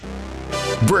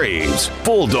Braves,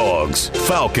 Bulldogs,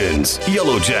 Falcons,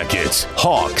 Yellow Jackets,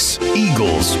 Hawks,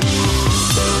 Eagles.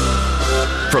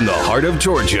 From the heart of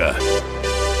Georgia,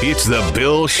 it's the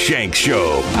Bill Shanks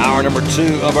Show. Hour number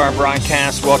 2 of our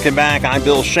broadcast. Welcome back. I'm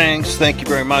Bill Shanks. Thank you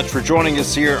very much for joining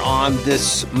us here on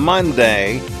this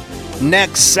Monday.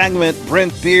 Next segment,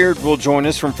 Brent Beard will join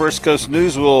us from First Coast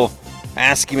News. We'll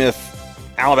ask him if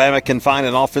Alabama can find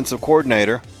an offensive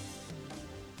coordinator.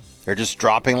 They're just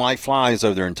dropping like flies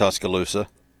over there in Tuscaloosa.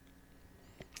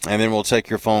 And then we'll take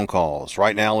your phone calls.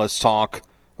 Right now, let's talk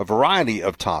a variety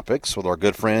of topics with our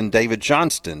good friend David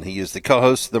Johnston. He is the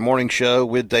co-host of the morning show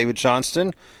with David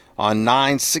Johnston on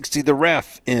 960 The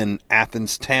Ref in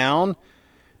Athens Town.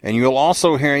 And you'll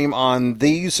also hear him on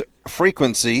these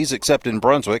frequencies, except in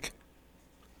Brunswick,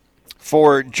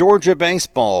 for Georgia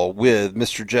baseball with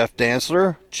Mr. Jeff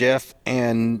Dantzler. Jeff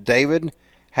and David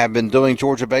have been doing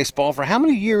Georgia baseball for how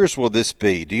many years will this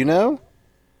be? Do you know?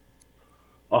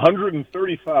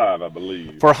 135, I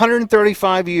believe. For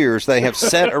 135 years, they have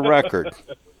set a record.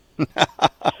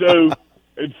 So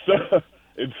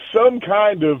it's some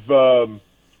kind of,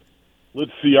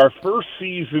 let's see, our first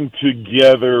season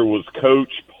together was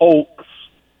Coach Polk's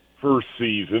first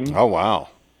season. Oh, wow.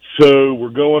 So we're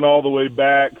going all the way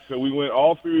back. So we went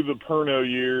all through the Perno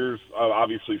years.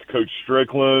 Obviously, it's Coach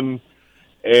Strickland.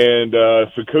 And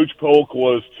so Coach Polk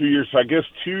was 2 years. So I guess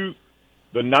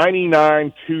the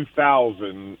 99,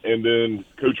 2000, and then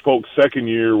Coach Polk's second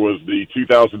year was the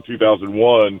 2000,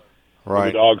 2001. Right.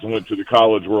 The Dogs went to the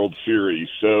College World Series.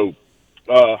 So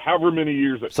however many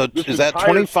years. So is that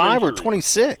 25 or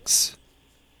 26?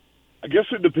 I guess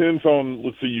it depends on,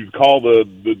 let's see, you'd call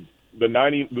the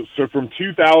 90. So from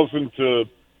 2000 to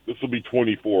this will be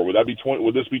 24. Would that be 20?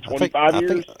 Would this be 25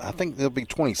 years? I think there'll be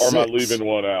 26. Or am I leaving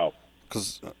one out?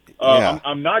 Because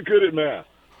I'm not good at math.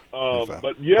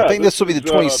 But yeah, I think this will be the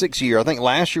 26 year. I think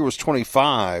last year was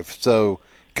 25. So,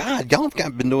 God, y'all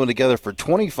have been doing it together for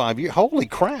 25 years. Holy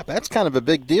crap, that's kind of a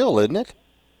big deal, isn't it?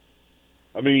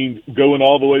 I mean, going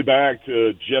all the way back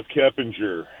to Jeff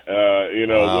Keppinger,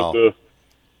 Wow. with the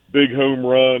big home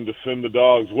run to send the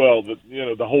Dogs. Well,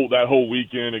 that whole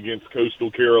weekend against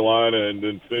Coastal Carolina, and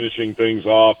then finishing things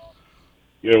off,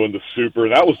 in the Super.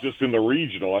 That was just in the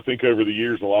regional. I think over the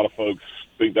years, a lot of folks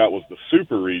think that was the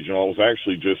Super Regional. It was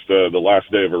actually just the last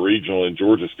day of a regional, and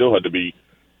Georgia still had to beat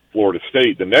Florida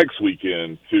State the next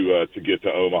weekend to get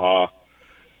to Omaha.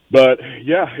 But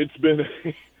yeah, it's been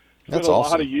That's a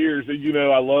awesome. lot of years.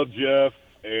 I love Jeff,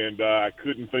 and I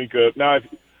couldn't think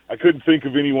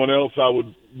of anyone else I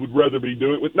would rather be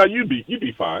doing it with. Now you'd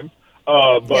be fine.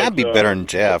 But, I'd be better than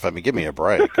Jeff. I mean, give me a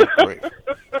break. Good grief.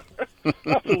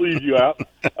 Not to leave you out,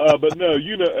 but no,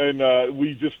 and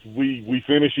we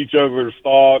finish each other's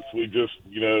thoughts. We just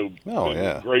been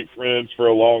great friends for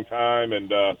a long time,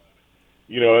 and I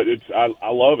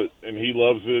love it, and he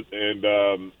loves it,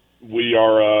 and we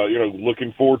are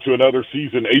looking forward to another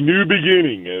season, a new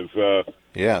beginning,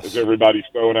 as everybody's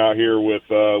throwing out here with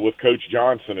Coach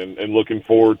Johnson, and looking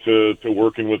forward to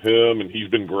working with him, and he's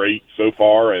been great so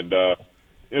far, and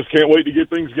just can't wait to get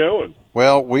things going.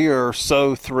 Well, we are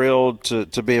so thrilled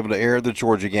to be able to air the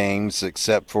Georgia games,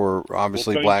 except for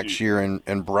obviously Blackshear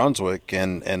and Brunswick,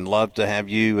 and love to have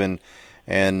you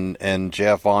and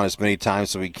Jeff on as many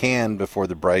times as we can before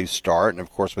the Braves start. And of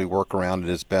course, we work around it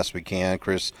as best we can.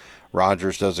 Chris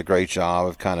Rogers does a great job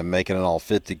of kind of making it all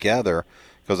fit together,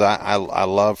 because I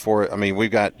love for it. I mean,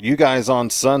 we've got you guys on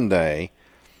Sunday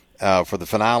for the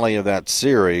finale of that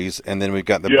series, and then we've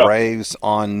got the Braves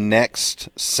on next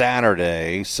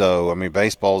Saturday. So I mean,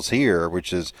 baseball's here,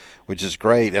 which is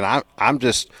great. And I'm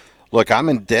just I'm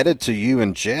indebted to you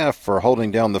and Jeff for holding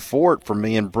down the fort for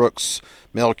me and Brooks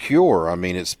Melchior. I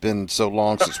mean, it's been so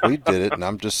long since we did it, and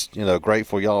I'm just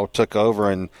grateful y'all took over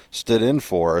and stood in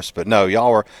for us. But no,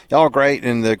 y'all are great,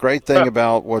 and the great thing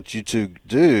about what you two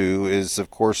do is, of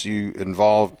course, you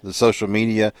involve the social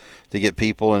media to get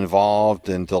people involved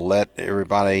and to let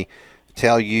everybody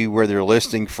tell you where they're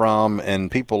listening from, and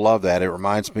people love that. It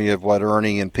reminds me of what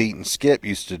Ernie and Pete and Skip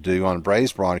used to do on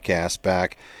Braves broadcasts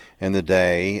back in the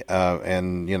day,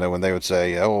 and when they would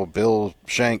say, "Oh, Bill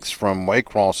Shanks from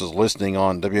Waycross is listening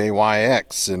on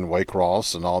WAYX in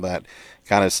Waycross," and all that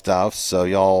kind of stuff. So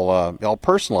y'all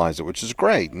personalize it, which is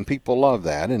great, and people love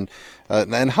that. And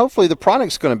hopefully the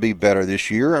product's going to be better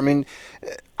this year. I mean,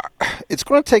 it's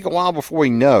going to take a while before we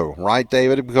know, right,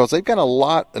 David? Because they've got a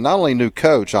lot, not only new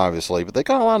coach, obviously, but they've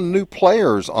got a lot of new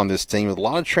players on this team with a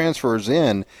lot of transfers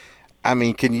in. I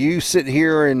mean, can you sit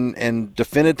here and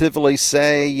definitively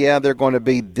say, yeah, they're going to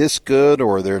be this good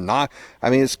or they're not?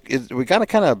 I mean, we got to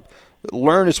kind of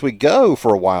learn as we go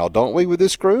for a while, don't we, with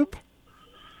this group?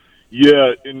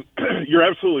 Yeah, and you're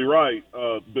absolutely right,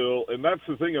 Bill. And that's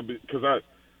the thing, because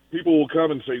people will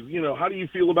come and say, how do you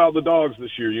feel about the Dogs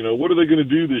this year? What are they going to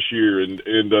do this year? And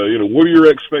what are your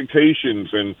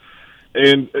expectations? And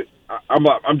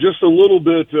I'm just a little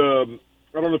bit, I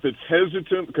don't know if it's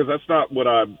hesitant, because that's not what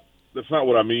I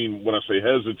mean when I say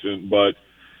hesitant, but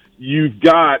you've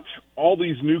got all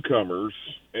these newcomers,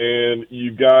 and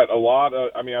you've got a lot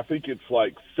of, I think it's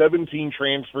like 17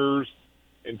 transfers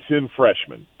and 10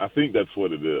 freshmen. I think that's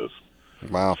what it is.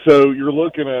 Wow. So you're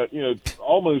looking at,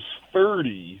 almost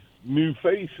 30 new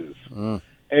faces. Mm.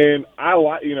 And I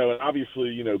like,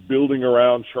 obviously, building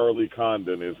around Charlie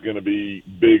Condon is going to be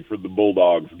big for the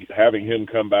Bulldogs. Having him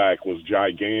come back was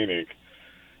gigantic.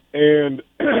 And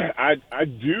I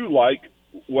do like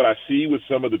what I see with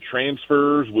some of the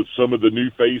transfers, with some of the new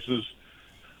faces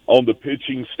on the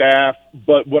pitching staff.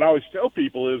 But what I always tell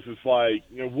people is like,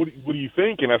 what do you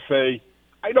think? And I say,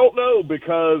 I don't know,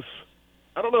 because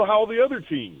I don't know how the other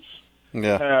teams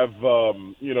have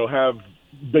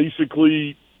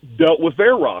basically dealt with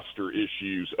their roster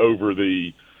issues over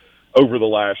the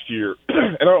last year.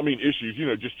 And I don't mean issues,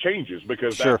 just changes,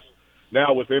 because that's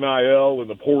now with NIL and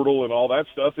the portal and all that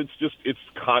stuff, it's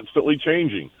constantly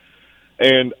changing.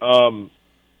 And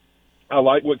I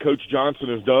like what Coach Johnson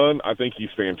has done. I think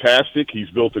he's fantastic. He's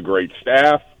built a great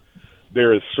staff.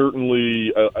 There is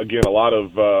certainly, again, a lot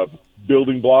of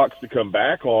building blocks to come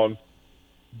back on.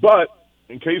 But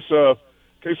in case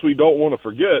we don't want to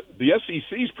forget, the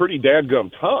SEC is pretty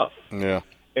dadgum tough. Yeah.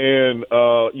 And,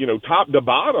 top to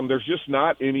bottom, there's just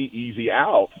not any easy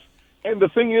outs. And the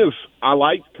thing is, I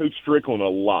like Coach Strickland a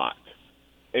lot.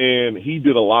 And he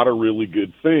did a lot of really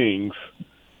good things.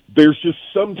 There's just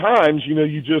sometimes,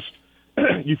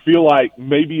 you feel like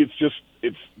maybe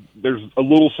there's a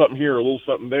little something here, a little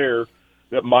something there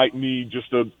that might need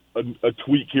just a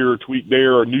tweak here, a tweak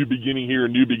there, a new beginning here, a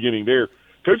new beginning there.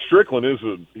 Coach Strickland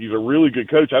he's a really good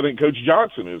coach. I think Coach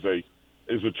Johnson is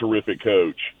a terrific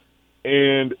coach.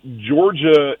 And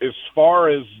Georgia, as far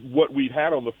as what we've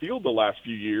had on the field the last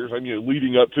few years,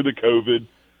 leading up to the COVID,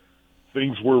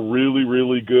 things were really,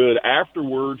 really good.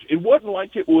 Afterwards, it wasn't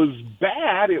like it was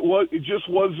bad. It just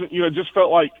wasn't. It just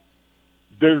felt like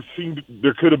there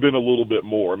could have been a little bit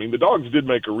more. The Dogs did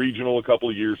make a regional a couple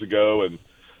of years ago, and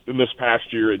then this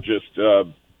past year it just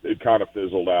it kind of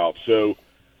fizzled out. So,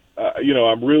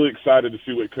 I'm really excited to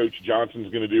see what Coach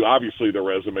Johnson's going to do. Obviously, the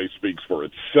resume speaks for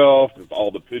itself. With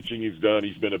all the pitching he's done,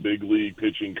 he's been a big league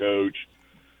pitching coach.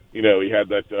 He had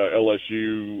that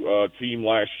LSU team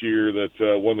last year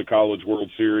that won the College World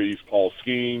Series, Paul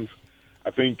Skeens.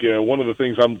 I think one of the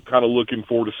things I'm kind of looking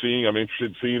forward to seeing, I'm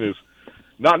interested in seeing, is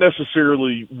not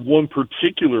necessarily one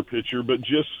particular pitcher, but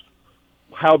just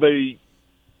how they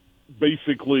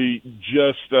basically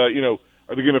just,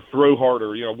 are they going to throw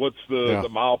harder? What's the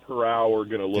mile per hour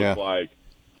going to look like?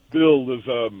 Bill, what's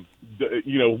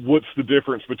the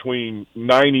difference between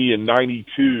 90 and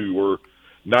 92 or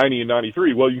 90 and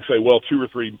 93? Well, you can say, 2 or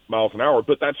 3 miles an hour,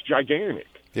 but that's gigantic.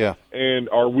 Yeah. And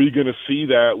are we going to see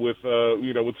that with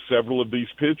several of these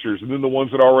pitchers? And then the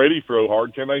ones that already throw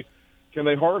hard, can they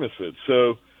harness it?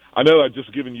 So I know I've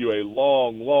just given you a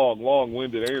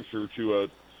long-winded answer to a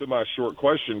semi-short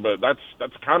question, but that's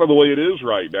kind of the way it is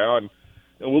right now. And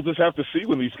we'll just have to see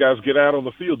when these guys get out on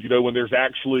the field, when there's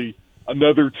actually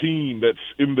another team that's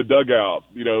in the dugout,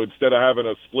 instead of having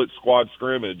a split squad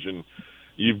scrimmage, and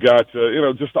you've got,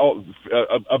 just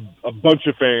a bunch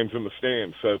of fans in the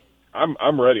stands. So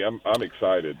I'm ready. I'm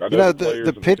excited. I know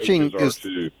the pitching is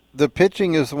too. The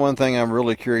pitching is the one thing I'm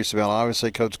really curious about.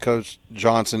 Obviously, Coach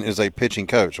Johnson is a pitching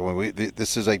coach.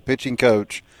 This is a pitching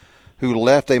coach who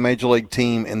left a Major League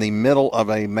team in the middle of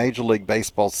a Major League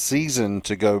Baseball season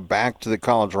to go back to the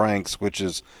college ranks, which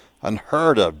is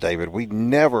unheard of, David. We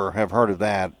never have heard of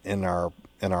that in our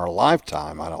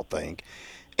lifetime, I don't think.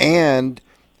 And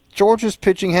Georgia's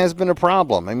pitching has been a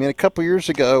problem. A couple years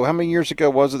ago, how many years ago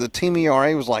was it? The team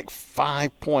ERA was like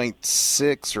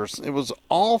 5.6, or it was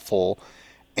awful.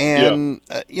 And,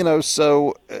 of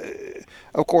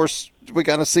course, we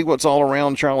got to see what's all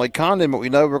around Charlie Condon, but we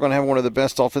know we're going to have one of the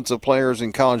best offensive players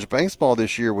in college baseball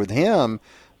this year with him.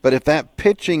 But if that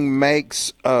pitching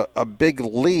makes a big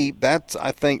leap, that's,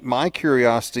 I think, my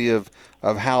curiosity of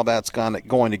how that's going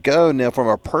to go. Now, from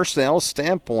a personnel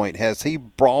standpoint, has he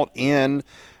brought in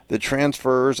the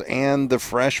transfers and the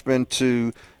freshmen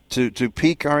to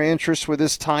pique our interest with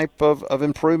this type of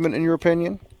improvement, in your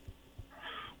opinion?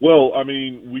 Well,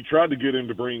 we tried to get him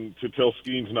to tell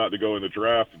Skeens not to go in the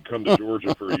draft and come to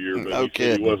Georgia for a year, but he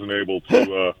said he wasn't able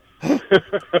to.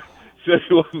 Said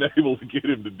he wasn't able to get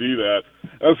him to do that.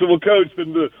 I said, "Well, Coach,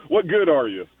 then what good are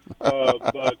you?"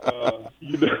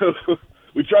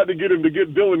 we tried to get him to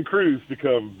get Dylan Cruz to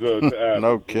come to Athens.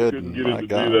 No kidding. We couldn't get him to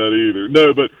do that either.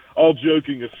 No, but all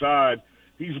joking aside,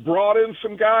 he's brought in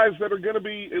some guys that are going to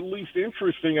be at least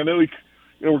interesting. I know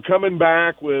we're coming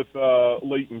back with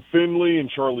Leighton Finley and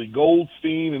Charlie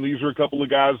Goldstein, and these are a couple of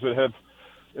guys that have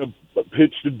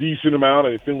pitched a decent amount.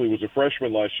 I mean, Finley was a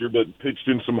freshman last year, but pitched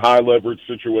in some high-leverage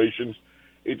situations.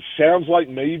 It sounds like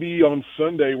maybe on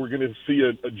Sunday we're going to see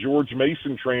a George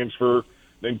Mason transfer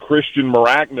named Christian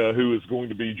Maragna, who is going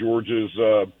to be Georgia's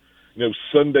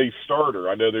Sunday starter.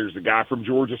 I know there's a guy from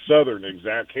Georgia Southern named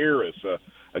Zach Harris,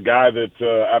 a guy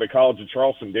that out of College of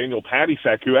Charleston, Daniel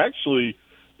Paddysack, who actually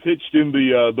pitched in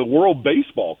the World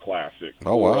Baseball Classic.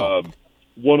 Oh, wow.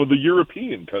 One of the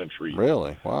European countries.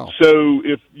 Really? Wow. So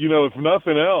if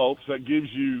nothing else, that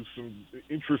gives you some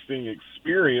interesting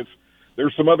experience.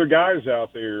 There's some other guys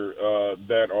out there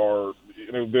that are,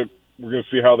 that we're going to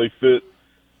see how they fit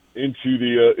into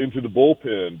the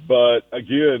bullpen. But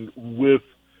again, with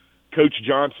Coach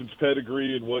Johnson's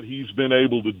pedigree and what he's been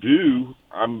able to do,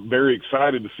 I'm very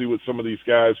excited to see what some of these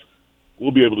guys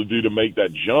will be able to do to make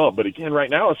that jump. But again, right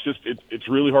now it's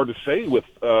really hard to say with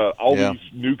all these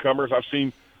newcomers. I've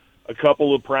seen a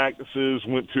couple of practices,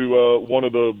 went to one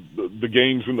of the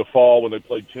games in the fall when they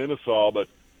played Kennesaw, but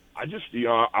I just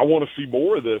I want to see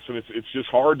more of this, and it's just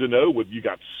hard to know with you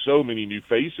got so many new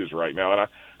faces right now, and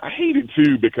I hate it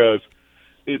too because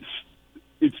it's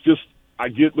just I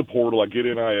get the portal, I get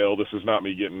NIL. This is not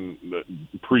me getting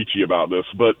preachy about this,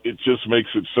 but it just makes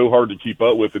it so hard to keep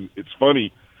up with, and it's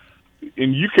funny.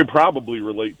 And you can probably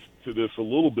relate to this a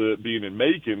little bit being in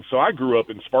Macon. So I grew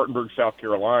up in Spartanburg, South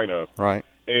Carolina. Right.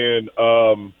 And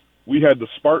we had the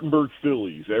Spartanburg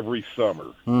Phillies every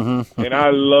summer. Mm-hmm. And I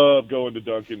love going to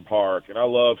Duncan Park, and I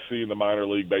love seeing the minor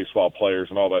league baseball players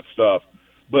and all that stuff.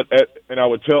 But and I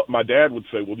would tell my dad would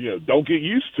say, well, don't get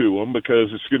used to them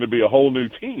because it's going to be a whole new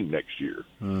team next year.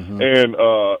 Mm-hmm. And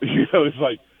it's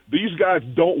like these guys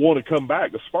don't want to come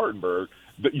back to Spartanburg.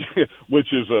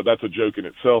 Which is that's a joke in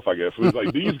itself, I guess. It's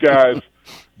like these guys,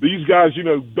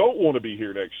 don't want to be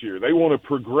here next year. They want to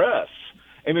progress,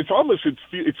 and it's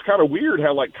kind of weird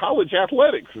how like college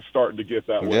athletics is starting to get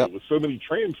that way with so many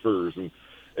transfers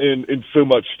and so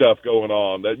much stuff going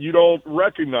on that you don't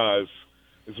recognize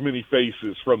as many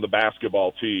faces from the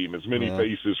basketball team, as many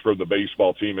faces from the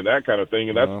baseball team, and that kind of thing.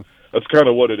 And that's kind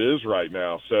of what it is right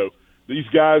now. So. These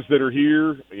guys that are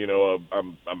here,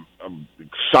 I'm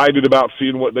excited about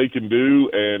seeing what they can do,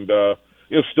 and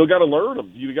still got to learn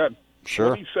them. You got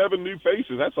 27 new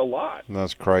faces. That's a lot.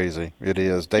 That's crazy. It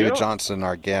is. David Johnson,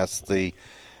 our guest, the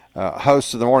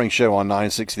host of the morning show on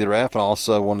 960 The Ref, and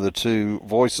also one of the two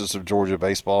voices of Georgia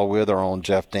baseball with our own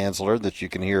Jeff Dantzler that you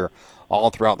can hear all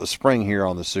throughout the spring here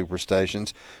on the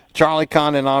Superstations. Charlie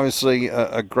Condon, obviously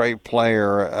a great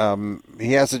player.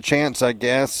 He has a chance, I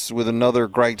guess, with another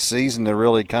great season to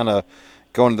really kind of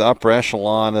go into the upper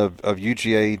echelon of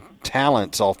UGA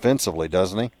talents offensively,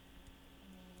 doesn't he?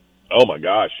 Oh, my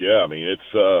gosh, yeah. I mean,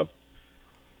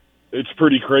 it's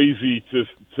pretty crazy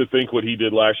to think what he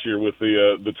did last year with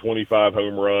the 25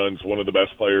 home runs, one of the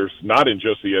best players, not in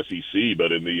just the SEC,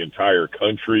 but in the entire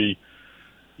country.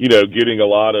 Getting a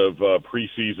lot of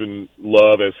preseason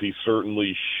love, as he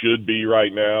certainly should be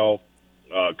right now,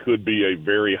 could be a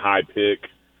very high pick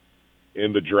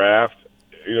in the draft.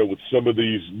 With some of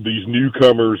these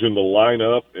newcomers in the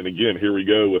lineup, and again, here we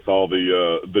go with all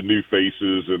the new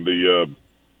faces and the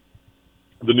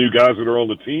new guys that are on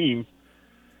the team.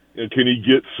 And can he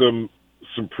get some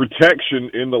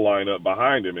protection in the lineup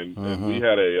behind him? And we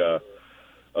had a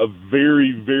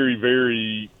very, very,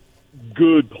 very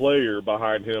good player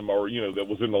behind him, or that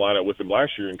was in the lineup with him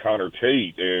last year, in Connor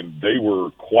Tate, and they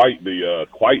were quite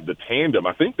the tandem.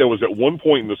 I think there was at one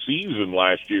point in the season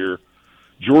last year,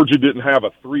 Georgia didn't have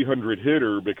a 300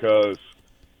 hitter because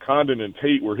Condon and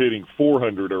Tate were hitting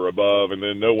 400 or above, and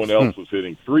then no one else was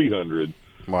hitting 300.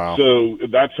 Wow! So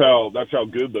that's how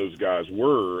good those guys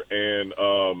were, and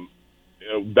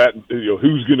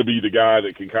who's going to be the guy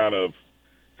that can kind of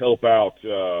help out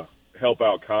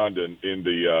Condon in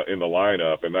the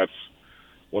lineup, and that's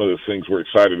one of those things we're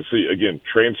excited to see. Again,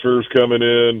 transfers coming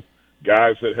in,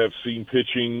 guys that have seen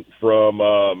pitching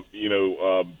from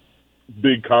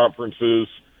big conferences,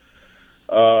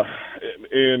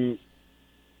 and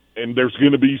there's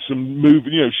going to be some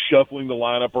moving, shuffling the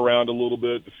lineup around a little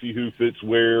bit to see who fits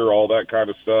where, all that kind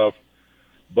of stuff.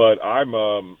 But I'm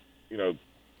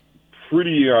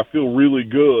I feel really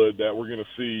good that we're going to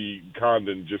see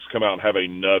Condon just come out and have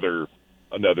another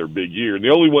big year. And the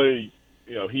only way,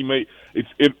 he may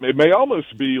it may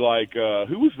almost be like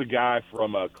who was the guy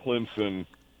from Clemson?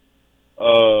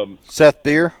 Seth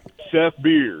Beer. Seth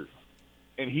Beer.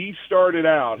 And he started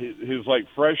out his like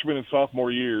freshman and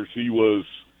sophomore years. He was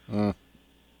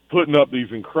putting up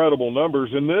these incredible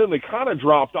numbers, and then they kind of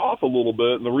dropped off a little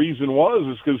bit. And the reason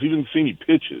is because he didn't see any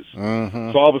pitches.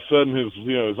 So all of a sudden,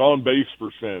 his on base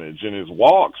percentage and his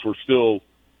walks were still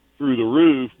through the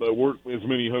roof, but weren't as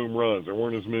many home runs. There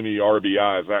weren't as many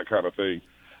RBIs, that kind of thing.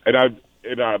 And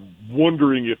I'm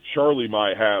wondering if Charlie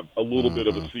might have a little bit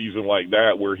of a season like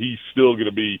that, where he's still going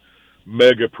to be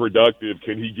mega productive.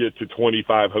 Can he get to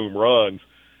 25 home runs?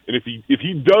 And if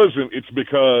he doesn't, it's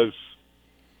because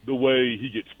the way he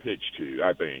gets pitched to.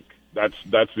 I think that's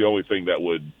the only thing that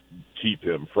would keep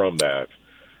him from that.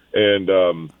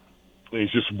 And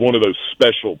he's just one of those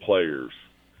special players.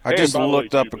 I just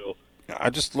looked up.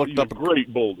 He's a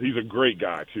great bull. He's a great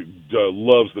guy too.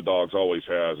 Loves the dogs, always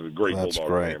has, and a great bulldog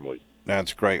family.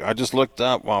 That's great. I just looked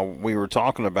up while we were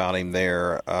talking about him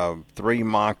there, 3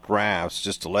 mock drafts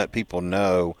just to let people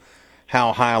know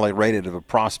how highly rated of a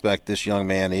prospect this young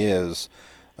man is.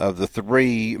 Of the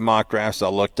 3 mock drafts I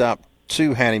looked up,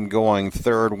 2 had him going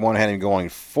 3rd, 1 had him going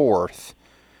 4th,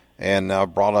 and I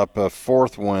brought up a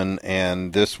 4th one,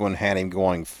 and this one had him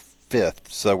going 5th.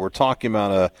 So we're talking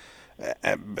about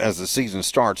as the season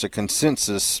starts, a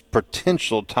consensus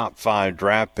potential top 5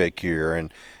 draft pick here,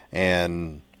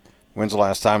 and when's the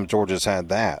last time Georgia's had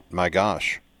that? My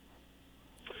gosh.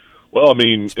 Well, I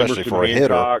mean, especially Emerson for a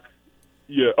hitter.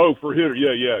 Yeah. Oh, for a hitter.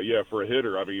 Yeah. For a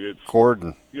hitter, I mean, it's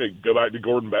Gordon. Go back to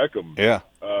Gordon Beckham. Yeah.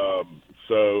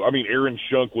 So, I mean, Aaron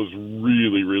Shunk was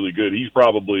really, really good. He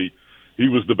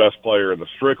was the best player in the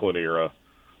Strickland era,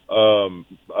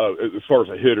 as far as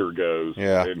a hitter goes.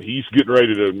 Yeah. And he's getting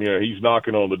ready to, he's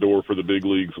knocking on the door for the big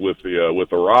leagues with the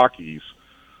Rockies.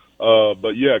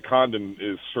 But yeah, Condon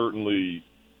is certainly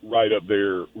right up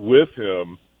there with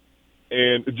him.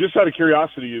 And just out of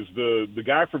curiosity, is the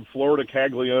guy from Florida,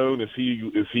 Caglione, is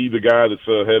he the guy that's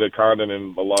ahead of Condon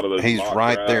in a lot of those? He's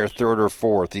right drafts? There, 3rd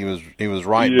or 4th. He was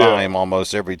right by him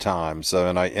almost every time. So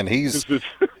and he's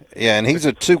and he's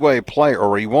a two-way player,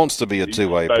 or he wants to be a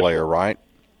two-way player, right?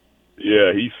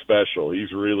 Yeah, he's special.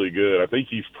 He's really good. I think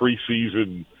he's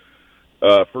preseason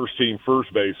first team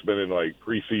first baseman and like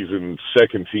preseason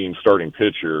second team starting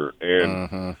pitcher,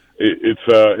 and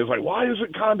it's like, why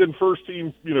isn't Condon first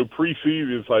team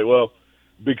preseason? It's like, well,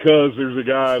 because there's a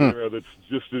guy that's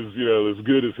just as as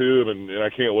good as him, and I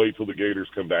can't wait till the Gators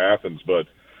come to Athens. But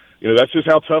that's just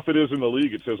how tough it is in the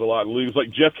league. It says a lot in the league. It's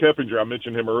like Jeff Keppinger, I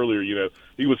mentioned him earlier.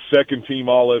 He was second team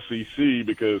All SEC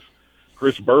because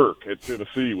Chris Burke at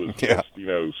Tennessee was just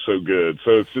so good.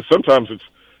 So it's just sometimes it's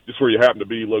just where you happen to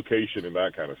be, location and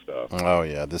that kind of stuff. Oh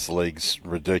yeah, this league's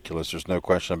ridiculous. There's no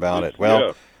question about it.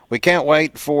 Well, we can't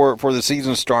wait for the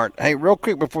season start. Hey, real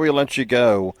quick before we let you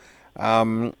go,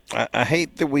 I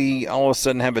hate that we all of a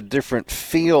sudden have a different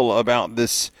feel about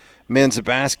this men's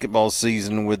basketball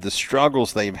season with the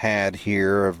struggles they've had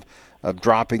here of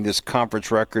dropping this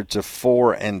conference record to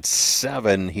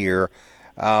 4-7 here.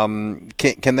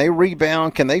 Can they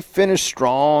rebound? Can they finish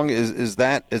strong? Is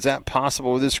that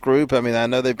possible with this group? I mean, I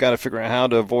know they've got to figure out how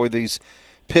to avoid these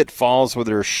pitfalls with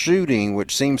their shooting,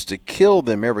 which seems to kill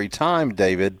them every time,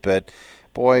 David. But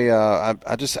boy,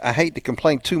 I hate to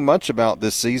complain too much about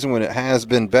this season when it has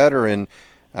been better. And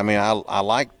I mean, I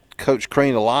like Coach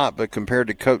Crean a lot, but compared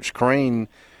to Coach Crean,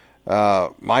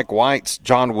 Mike White's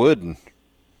John Wooden.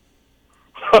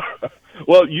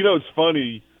 Well, it's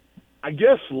funny. I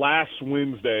guess last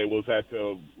Wednesday was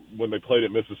when they played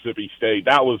at Mississippi State.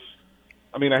 That was,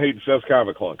 I mean, I hate to say it's kind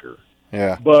of a clunker.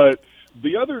 Yeah. But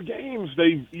the other games,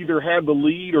 they either had the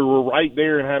lead or were right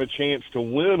there and had a chance to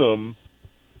win them.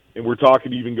 And we're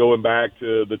talking even going back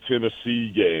to the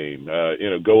Tennessee game,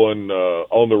 going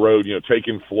on the road,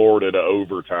 taking Florida to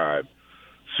overtime.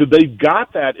 So they've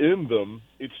got that in them.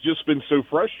 It's just been so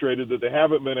frustrated that they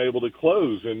haven't been able to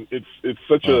close. And it's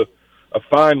such a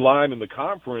fine line in the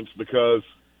conference because,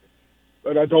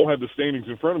 and I don't have the standings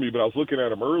in front of me, but I was looking at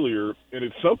them earlier, and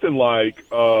it's something like,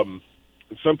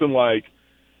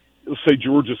 let's say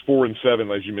Georgia's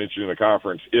 4-7, as you mentioned in the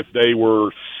conference. If they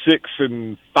were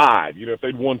 6-5, if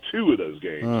they'd won 2 of those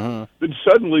games, then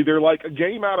suddenly they're like a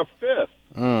game out of 5th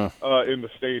in the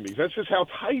standings. That's just how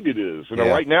tight it is. And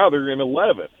right now they're in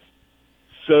 11th,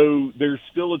 so there's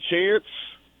still a chance.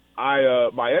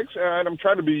 I'm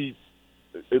trying to be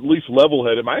at least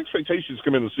level-headed. My expectations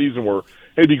come in the season where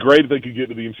it'd be great if they could get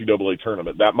to the NCAA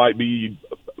tournament. That might be,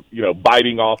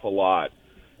 biting off a lot.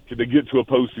 Could they get to a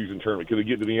postseason tournament? Could they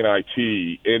get to the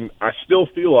NIT? And I still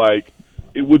feel like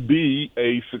it would be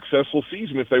a successful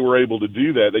season if they were able to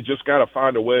do that. They just got to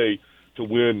find a way to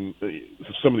win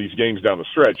some of these games down the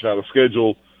stretch. Now, the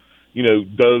schedule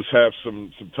does have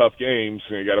some tough games.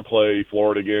 You got to play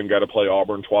Florida again, got to play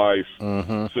Auburn twice.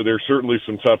 Mm-hmm. So there's certainly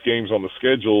some tough games on the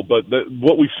schedule. But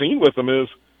what we've seen with them is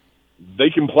they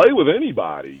can play with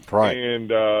anybody, right?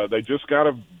 And they just got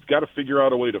to figure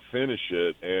out a way to finish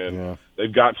it. And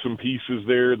they've got some pieces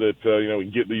there that we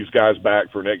can get these guys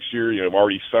back for next year. I've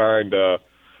already signed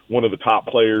one of the top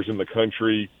players in the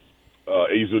country,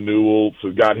 Asa Newell,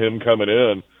 so got him coming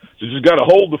in. So just got to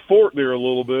hold the fort there a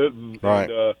little bit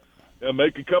and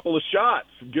make a couple of shots,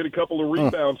 get a couple of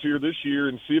rebounds here this year,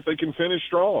 and see if they can finish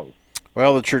strong.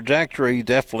 Well, the trajectory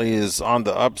definitely is on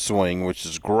the upswing, which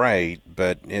is great,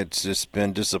 but it's just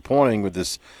been disappointing with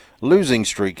this losing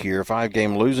streak here,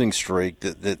 5-game losing streak,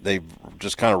 that they've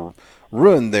just kind of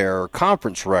ruined their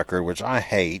conference record, which I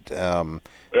hate. And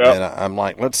I'm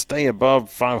like, let's stay above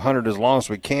 500 as long as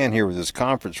we can here with this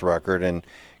conference record, and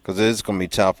because it is going to be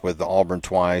tough with Auburn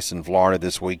twice and Florida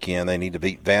this weekend. They need to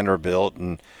beat Vanderbilt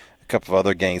and a couple of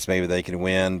other games maybe they can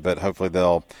win, but hopefully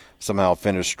they'll somehow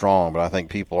finish strong. But I think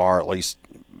people are at least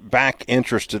back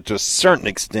interested to a certain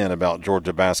extent about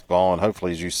Georgia basketball, and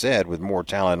hopefully, as you said, with more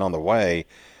talent on the way,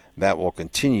 that will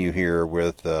continue here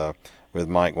with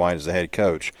Mike White as the head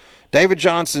coach. David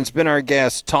Johnson's been our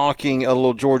guest talking a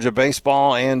little Georgia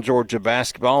baseball and Georgia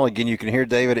basketball. Again, you can hear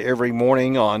David every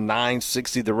morning on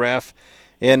 960 The Ref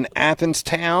in Athens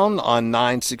Town on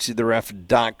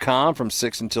 960theref.com from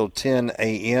 6 until 10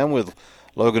 a.m. with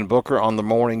Logan Booker on the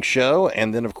morning show.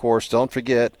 And then, of course, don't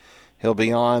forget, he'll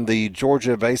be on the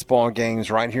Georgia baseball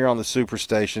games right here on the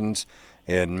Superstations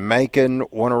in Macon,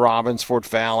 Warner Robins, Fort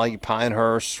Valley,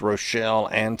 Pinehurst, Rochelle,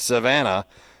 and Savannah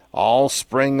all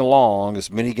spring long. As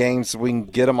many games as we can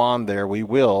get them on there, we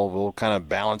will. We'll kind of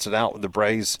balance it out with the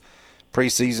Braves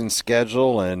preseason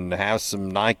schedule and have some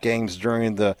night games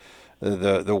during the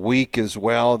week as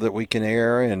well that we can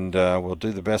air, and we'll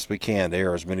do the best we can to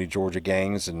air as many Georgia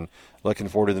games. And looking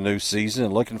forward to the new season,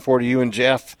 and looking forward to you and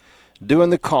Jeff doing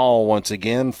the call once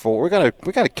again. We got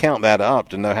to count that up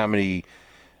to know how many.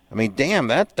 I mean, damn,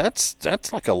 that's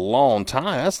like a long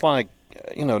time. That's like,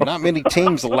 not many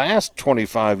teams last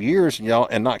 25 years,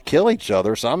 and not kill each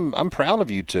other. So I'm proud of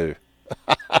you two.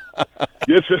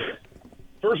 Yes.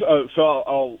 First, so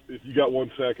I'll if you got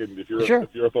 1 second, if you're sure. if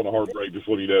you're up on a heartbreak, just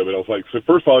let me know. But I was like, so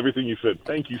first of all, everything you said,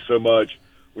 thank you so much.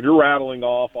 When you're rattling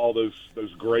off all those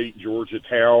great Georgia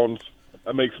towns,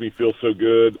 that makes me feel so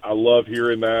good. I love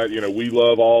hearing that. We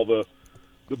love all the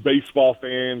baseball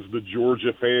fans, the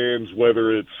Georgia fans,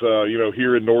 whether it's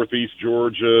here in Northeast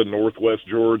Georgia, Northwest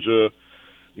Georgia,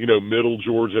 Middle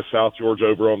Georgia, South Georgia,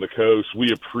 over on the coast.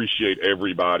 We appreciate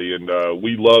everybody, and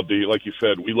we love to, like you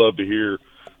said, we love to hear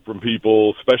from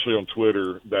people, especially on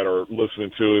Twitter, that are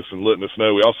listening to us and letting us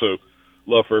know. We also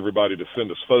love for everybody to send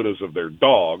us photos of their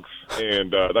dogs,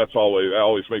 and that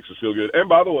always makes us feel good. And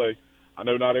by the way, I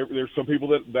know there's some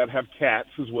people that have cats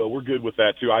as well. We're good with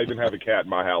that too. I even have a cat in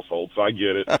my household, so I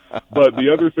get it. But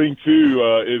the other thing too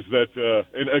is that,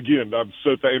 and again, I'm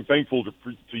so thankful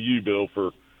to you, Bill,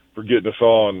 for getting us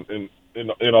on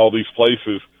in all these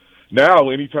places. Now,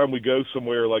 anytime we go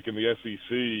somewhere like in the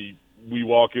SEC, we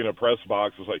walk in a press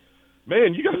box, it's like,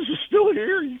 man, you guys are still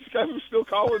here? You guys are still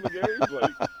calling the games? Like,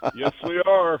 yes, we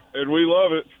are, and we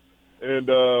love it. And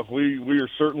we are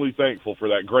certainly thankful for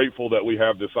that, grateful that we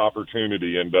have this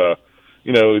opportunity, and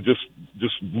just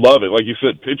love it. Like you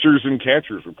said, pitchers and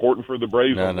catchers reporting for the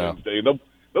Braves on Wednesday. And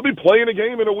they'll be playing a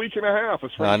game in a week and a half, a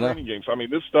spring training game. So I mean,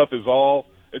 this stuff is all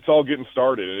getting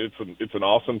started, and it's an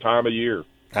awesome time of year.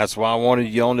 That's why I wanted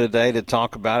you on today to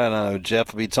talk about it. I know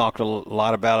Jeff will be talking a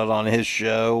lot about it on his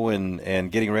show and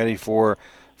getting ready for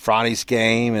Friday's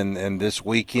game and this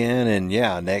weekend. And,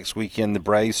 next weekend the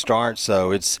Braves start.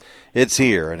 So it's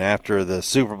here. And after the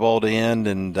Super Bowl to end,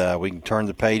 and we can turn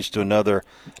the page to another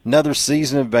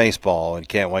season of baseball, and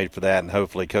can't wait for that. And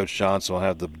hopefully Coach Johnson will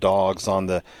have the dogs on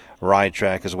the right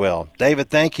track as well. David,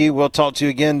 thank you. We'll talk to you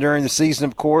again during the season,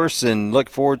 of course, and look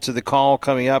forward to the call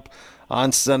coming up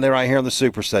on Sunday right here on the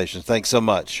Superstation. Thanks so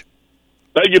much.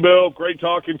 Thank you, Bill. Great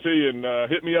talking to you, and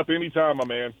hit me up anytime, my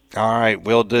man. All right,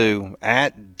 will do.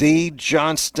 At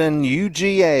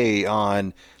DJohnstonUGA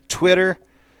on Twitter.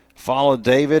 Follow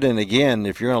David, and again,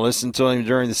 if you're going to listen to him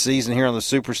during the season here on the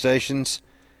Superstations,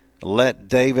 let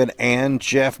David and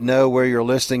Jeff know where you're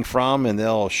listening from, and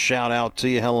they'll shout out to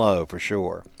you hello for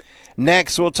sure.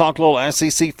 Next, we'll talk a little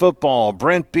SEC football.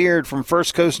 Brent Beard from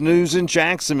First Coast News in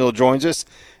Jacksonville joins us.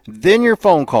 Then your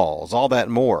phone calls, all that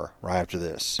and more right after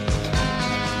this.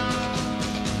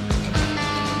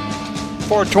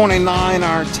 4:29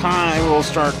 our time. We'll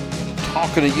start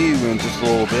talking to you in just a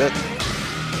little bit.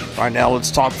 Right now,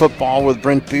 let's talk football with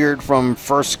Brent Beard from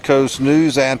First Coast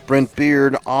News, at Brent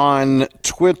Beard on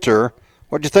Twitter.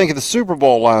 What'd you think of the Super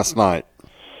Bowl last night?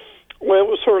 Well, it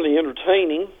was certainly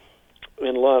entertaining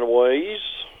in a lot of ways.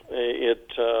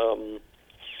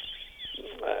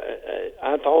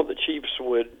 I thought the Chiefs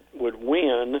would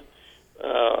win.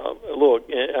 Look,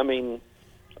 I mean,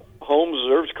 Holmes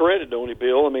deserves credit, don't he,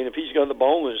 Bill? I mean, if he's got the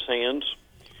ball in his hands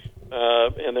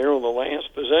and they're on the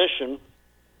last possession,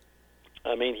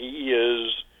 I mean, he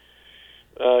is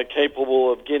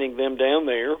capable of getting them down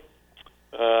there.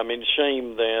 I mean,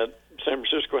 shame that San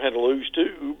Francisco had to lose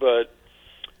too, but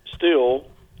still,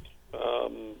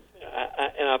 and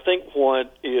I think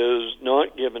what is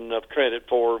not given enough credit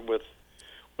for with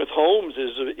Holmes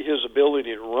is his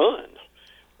ability to run.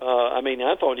 I mean,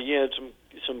 I thought he had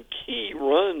some key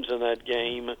runs in that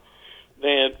game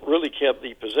that really kept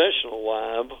the possession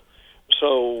alive.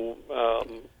 So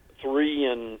 3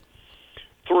 and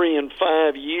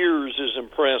 5 years is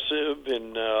impressive.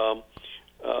 And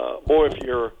boy, if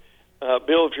you're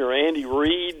Bill, if you're Andy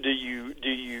Reid, do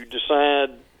you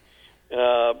decide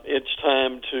it's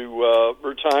time to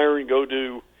retire and go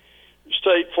do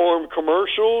State Farm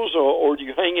commercials, or do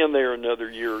you hang in there another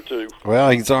year or two?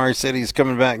 Well, he's already said he's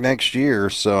coming back next year,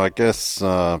 so I guess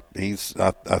he's.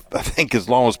 I think as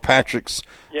long as Patrick's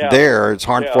there, it's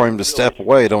hard for him to step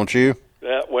away, don't you?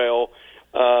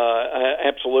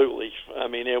 Absolutely. I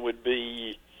mean, it would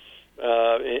be.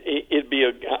 It'd be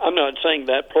a. I'm not saying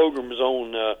that program is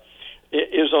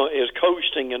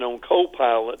coasting and on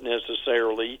co-pilot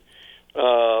necessarily,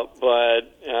 but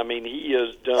I mean he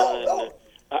has done.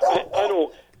 I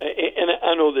don't, and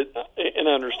I know that, and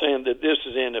I understand that this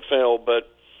is NFL, but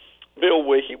Bill,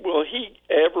 will he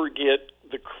ever get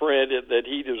the credit that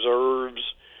he deserves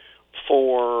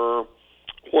for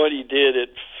what he did at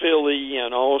Philly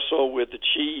and also with the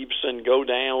Chiefs and go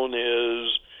down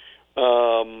as,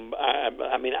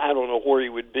 I mean, I don't know where he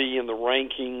would be in the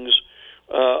rankings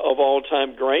of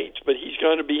all-time greats, but he's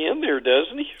going to be in there,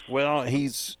 doesn't he? Well,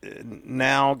 he's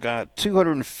now got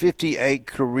 258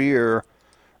 career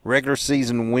regular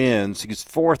season wins. He's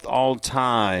fourth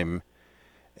all-time,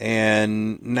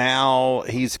 and now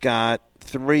he's got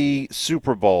 3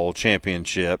 Super Bowl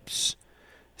championships.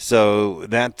 So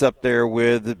that's up there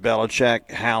with Belichick,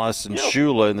 Hallis, and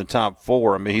Shula in the top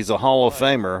 4. I mean, he's a Hall of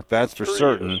Famer, that's for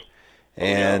certain.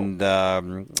 And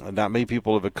not many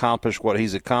people have accomplished what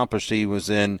he's accomplished. He was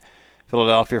in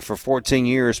Philadelphia for 14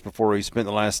 years before he spent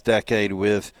the last decade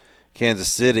with Kansas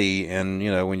City. And, you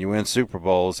know, when you win Super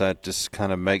Bowls, that just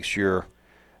kind of makes your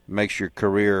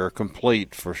career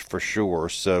complete for sure.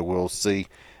 So we'll see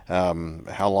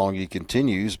how long he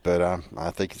continues. But I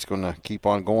think he's going to keep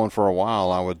on going for a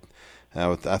while.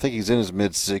 I think he's in his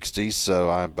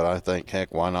mid-60s. But I think,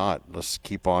 heck, why not? Let's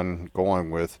keep on going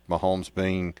with Mahomes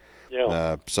being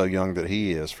so young that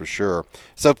he is, for sure.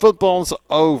 So football's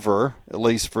over, at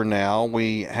least for now.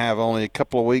 We have only a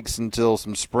couple of weeks until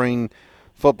some spring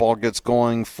football gets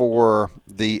going for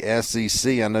the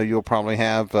SEC. I know you'll probably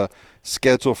have a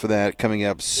schedule for that coming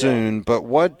up soon. But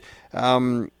what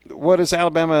is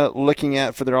Alabama looking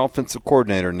at for their offensive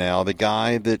coordinator now? The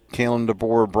guy that Kalen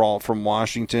DeBoer brought from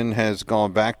Washington has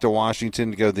gone back to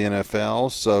Washington to go to the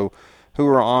NFL. So who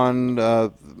are on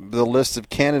the list of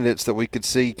candidates that we could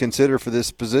consider for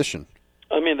this position?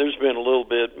 I mean, there's been a little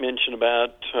bit mention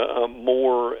about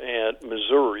Moore at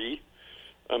Missouri.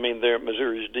 I mean,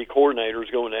 Missouri's D coordinator is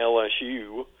going to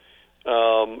LSU.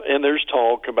 And there's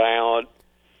talk about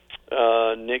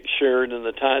Nick Sheridan,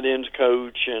 the tight ends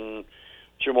coach, and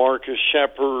Jamarcus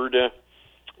Shepard,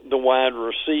 the wide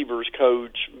receivers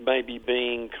coach, maybe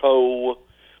being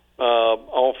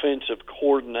offensive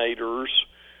coordinators.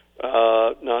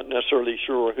 Not necessarily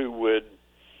sure who would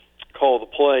call the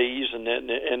plays,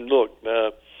 and look,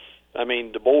 I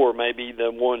mean, DeBoer may be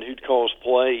the one who calls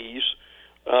plays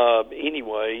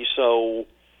anyway. So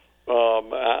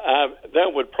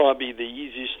that would probably be the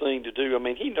easiest thing to do. I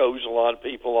mean, he knows a lot of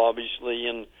people, obviously,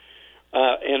 and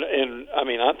I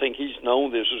mean, I think he's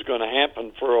known this is going to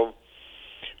happen for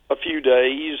a few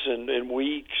days and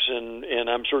weeks, and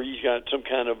I'm sure he's got some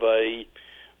kind of a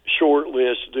short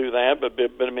list to do that, but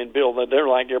I mean, Bill, they're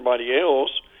like everybody else.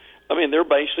 I mean, they're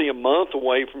basically a month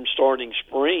away from starting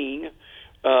spring.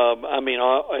 I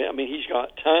mean, he's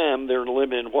got time. They're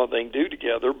limited in what they can do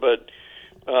together, but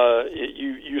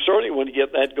you certainly want to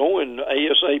get that going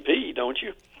ASAP, don't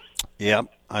you? Yep,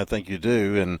 I think you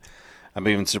do, and I'm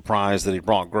even surprised that he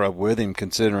brought Grubb with him,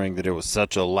 considering that it was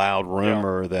such a loud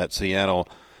rumor that Seattle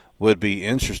would be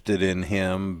interested in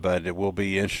him, but it will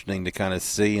be interesting to kind of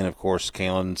see. And, of course,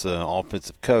 Kalen's an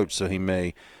offensive coach, so he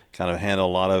may kind of handle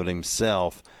a lot of it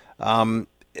himself. I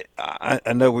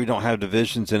know we don't have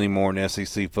divisions anymore in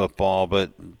SEC football,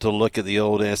 but to look at the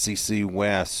old SEC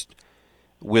West,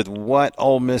 with what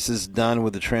Ole Miss has done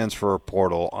with the transfer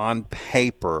portal on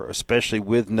paper, especially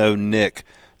with no Nick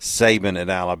Saban at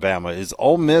Alabama, is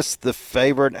Ole Miss the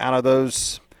favorite out of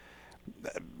those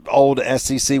old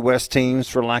SEC West teams,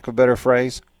 for lack of a better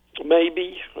phrase?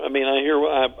 Maybe. I mean,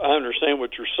 I understand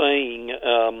what you're saying.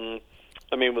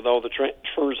 I mean, with all the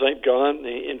transfers they've got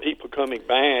and people coming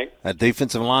back, that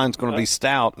defensive line's going to be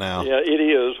stout now. Yeah, it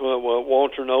is. Well,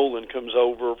 Walter Nolan comes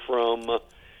over from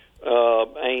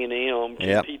A&M.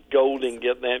 Yep. Pete Golding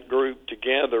get that group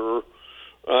together.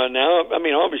 Now, I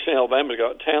mean, obviously Alabama's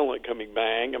got talent coming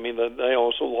back. I mean, they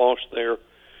also lost their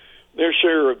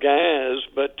share of guys,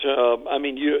 but I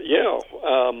mean, you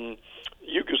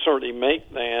could certainly make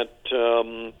that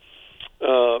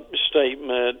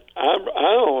statement.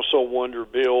 I also wonder,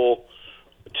 Bill,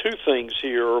 two things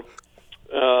here,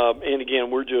 and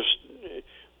again, we're just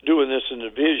doing this in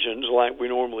divisions like we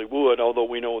normally would, although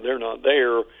we know they're not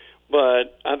there.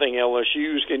 But I think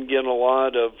LSU's going to get a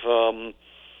lot of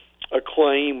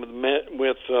acclaim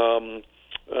with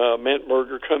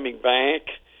Mettenberger coming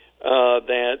back.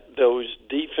 That those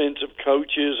defensive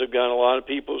coaches have got a lot of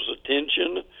people's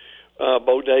attention.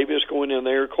 Bo Davis going in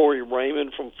there, Corey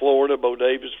Raymond from Florida, Bo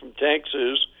Davis from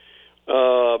Texas,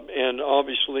 and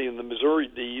obviously in the Missouri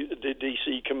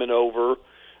DC coming over.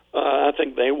 I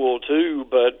think they will too,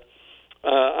 but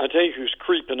I tell you who's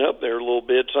creeping up there a little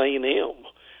bit is A&M.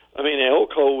 I mean,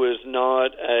 Elko is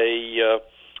not a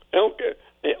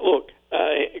look.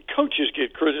 Coaches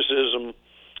get criticism,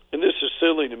 and this is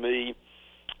silly to me,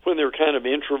 when they're kind of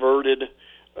introverted.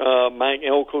 Mike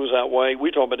Elko's that way.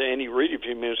 We talked about Andy Reid a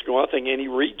few minutes ago. I think Andy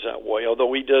Reid's that way,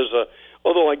 although he does.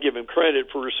 Although I give him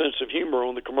credit for his sense of humor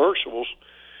on the commercials,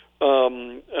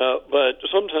 but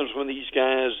sometimes when these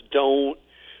guys don't,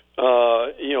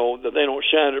 that they don't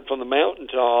shout it from the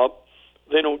mountaintop,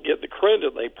 they don't get the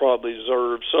credit they probably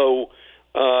deserve. So,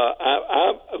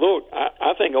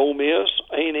 I think Ole Miss,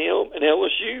 A&M, and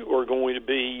LSU are going to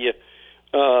be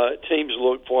teams to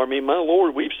look for. I mean, my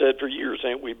Lord, we've said for years,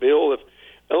 haven't we, Bill? If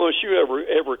LSU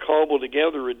ever cobbled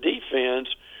together a defense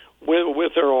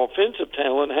with their offensive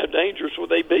talent, how dangerous would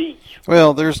they be?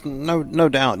 Well, there's no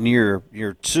doubt in year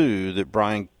two that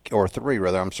Brian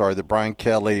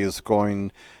Kelly is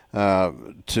going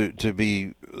to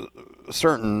be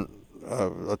certain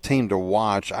a team to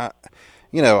watch. I'm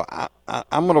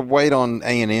going to wait on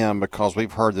A&M because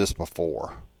we've heard this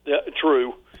before. Yeah,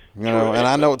 true. And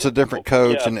I know it's a different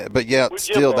coach, but yet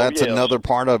still that's another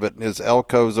part of it is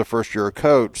Elko's a first-year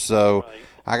coach, so right.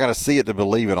 I got to see it to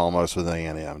believe it almost with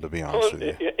A&M, to be honest with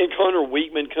you. And Connor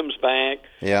Weekman comes back.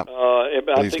 Yeah,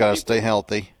 he's got to stay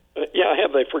healthy.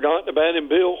 Have they forgotten about him,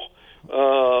 Bill?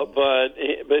 But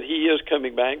he is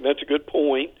coming back. That's a good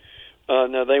point.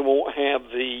 Now they won't have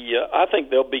I think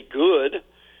they'll be good.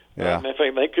 Yeah. In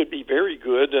fact, they could be very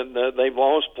good, and they've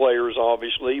lost players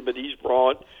obviously, but he's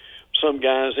brought some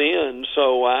guys in.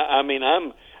 So I'm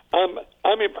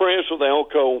impressed with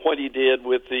Elko what he did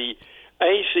with the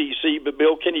ACC. But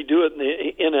Bill, can he do it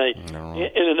in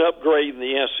an upgrade in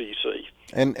the SEC?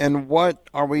 And what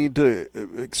are we to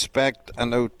expect? I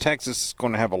know Texas is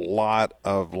going to have a lot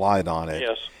of light on it.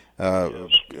 Yes.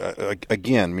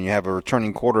 Again, when you have a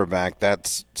returning quarterback,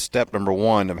 that's step number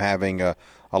one of having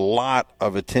a lot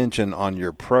of attention on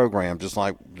your program, just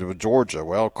like with Georgia.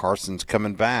 Well, Carson's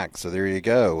coming back, so there you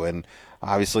go. And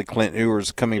obviously Clint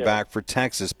Ewer's coming back for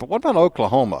Texas. But what about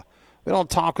Oklahoma? We don't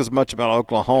talk as much about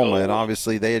Oklahoma, and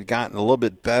obviously they had gotten a little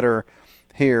bit better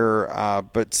here,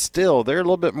 but still they're a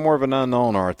little bit more of an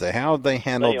unknown, aren't they? How have they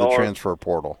handled the transfer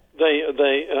portal?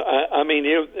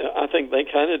 I think they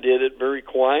kind of did it very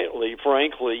quietly,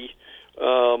 frankly.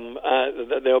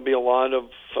 There'll be a lot of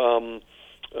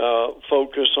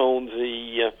focus on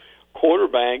the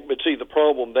quarterback, but see, the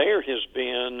problem there has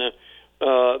been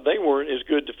they weren't as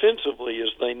good defensively as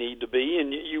they need to be,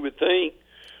 and you would think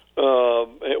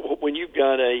when you've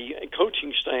got a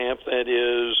coaching staff that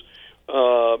is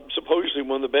supposedly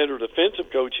one of the better defensive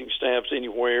coaching staffs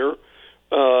anywhere,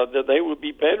 that they would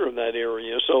be better in that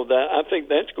area. So I think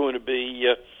that's going to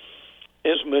be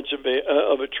as much of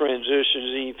a transition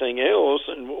as anything else.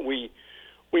 And we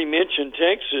mentioned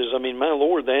Texas. I mean, my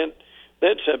Lord, that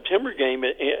September game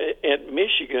at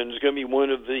Michigan is going to be one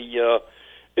of the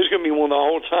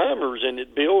all timers in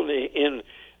it, Bill, in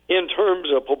terms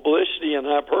of publicity and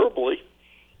hyperbole.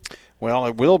 Well,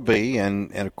 it will be,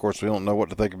 and of course we don't know what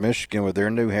to think of Michigan with their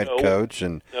new head coach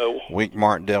and Wink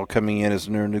Martindale coming in as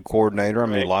their new coordinator. I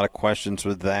mean, a lot of questions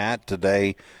with that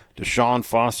today. Deshaun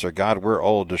Foster, God, we're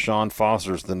old. Deshaun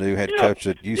Foster's the new head coach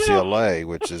at UCLA,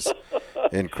 which is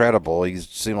incredible. He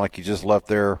seemed like he just left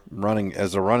there running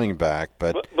as a running back,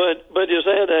 but is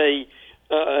that a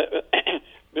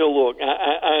Bill? Look,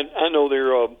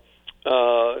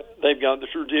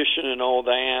 tradition and all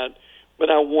that, but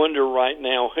I wonder right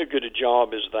now how good a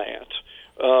job is that.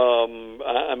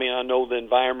 I mean, I know the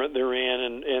environment they're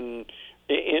in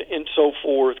and so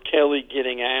forth. Kelly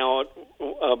getting out,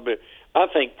 but I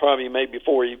think probably maybe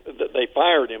before they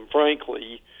fired him,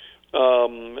 frankly.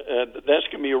 That's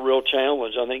going to be a real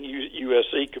challenge. I think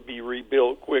USC could be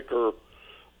rebuilt quicker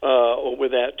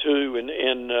with that too.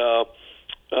 And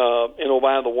oh,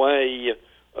 by the way,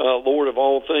 Lord of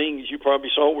all things, you probably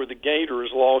saw where the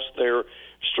Gators lost their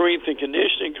strength and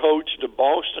conditioning coach to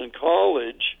Boston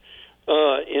College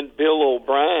in Bill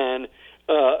O'Brien.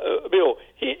 Bill,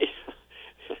 as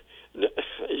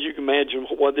you can imagine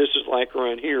what this is like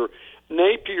around here,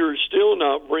 Napier is still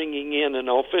not bringing in an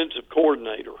offensive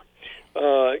coordinator.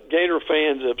 Gator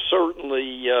fans have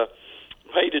certainly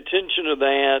paid attention to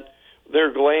that.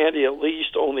 They're glad he at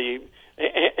least only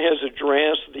has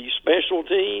addressed the special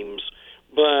teams,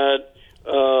 but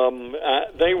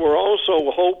they were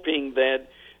also hoping that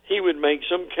he would make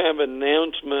some kind of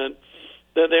announcement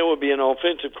that there would be an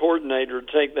offensive coordinator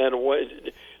to take that away,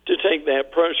 to take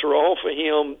that pressure off of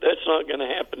him. That's not going to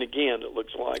happen again, it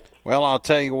looks like. Well, I'll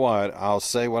tell you what. I'll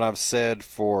say what I've said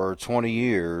for 20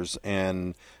 years,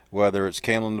 and whether it's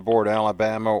Kalen DeBoer at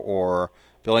Alabama or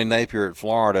Billy Napier at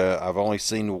Florida, I've only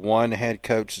seen one head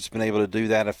coach that's been able to do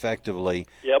that effectively,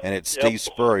 and it's Steve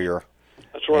Spurrier.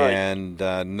 That's right. And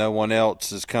no one else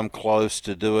has come close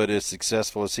to do it as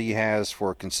successful as he has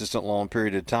for a consistent long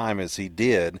period of time as he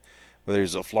did, whether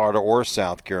he's at Florida or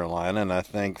South Carolina. And I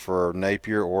think for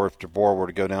Napier, or if DeBoer were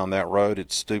to go down that road,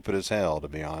 it's stupid as hell, to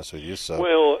be honest with you. So,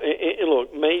 well,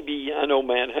 look, maybe, I know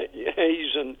Matt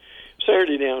Hayes and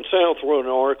Saturday Down South wrote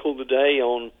an article today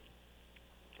on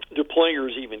do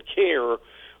players even care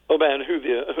about who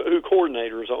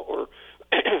coordinators are.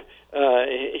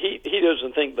 He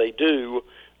doesn't think they do.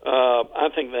 I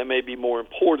think that may be more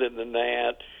important than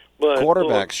that. But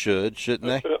quarterbacks shouldn't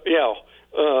they? Yeah.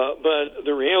 But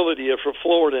the reality is for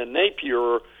Florida and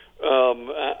Napier,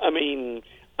 I mean,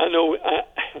 I know.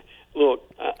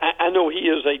 I know he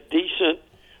is a decent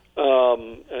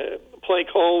play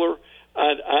caller.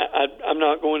 I'm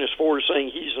not going as far as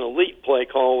saying he's an elite play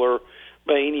caller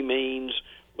by any means.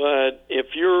 But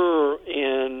if your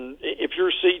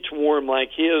seat's warm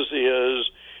like his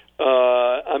is,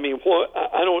 I mean,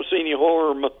 I don't see any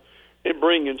harm in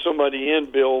bringing somebody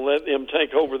in, Bill. Let them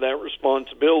take over that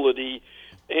responsibility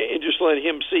and just let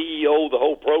him CEO the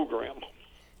whole program.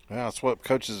 Yeah, that's what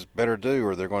coaches better do,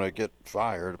 or they're going to get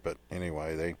fired. But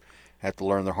anyway, they have to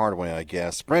learn the hard way, I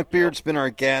guess. Brent Beard's been our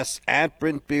guest, at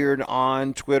Brent Beard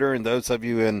on Twitter, and those of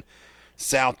you in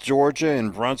South Georgia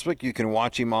and Brunswick, you can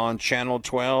watch him on Channel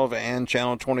 12 and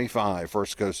Channel 25,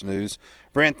 First Coast News.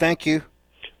 Brent, thank you.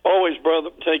 Always, brother.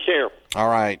 Take care. All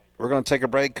right. We're going to take a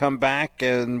break, come back,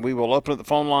 and we will open up the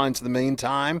phone lines in the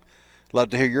meantime. Love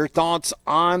to hear your thoughts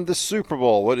on the Super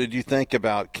Bowl. What did you think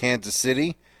about Kansas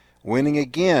City winning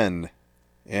again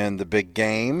in the big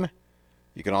game?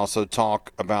 You can also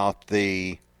talk about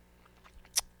the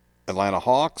Atlanta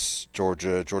Hawks,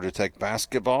 Georgia Tech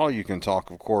basketball. You can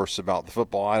talk, of course, about the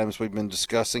football items we've been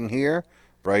discussing here.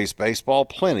 Braves baseball,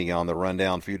 plenty on the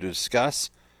rundown for you to discuss.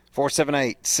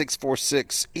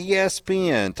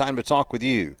 478-646-ESPN. Time to talk with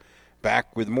you.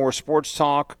 Back with more sports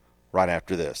talk right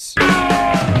after this.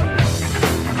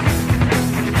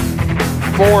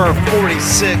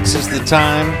 4:46 is the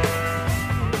time.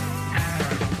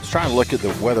 I was trying to look at the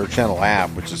Weather Channel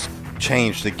app, which has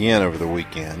changed again over the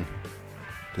weekend,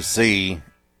 to see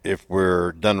if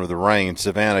we're done with the rain.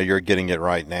 Savannah, you're getting it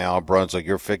right now. Brunswick,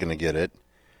 you're fixing to get it.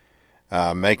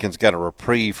 Macon's got a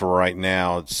reprieve for right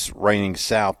now. It's raining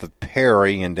south of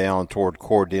Perry and down toward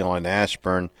Cordele and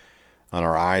Ashburn on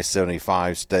our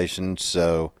I-75 station.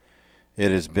 So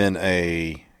it has been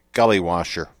a gully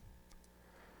washer.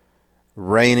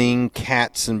 Raining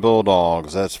cats and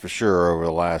bulldogs, that's for sure, over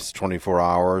the last 24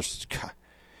 hours.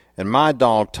 And my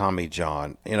dog, Tommy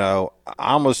John, I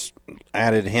almost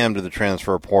added him to the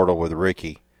transfer portal with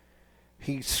Ricky.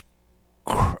 He's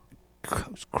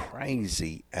goes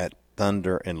crazy at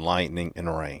thunder and lightning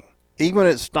and rain. Even when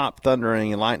it stopped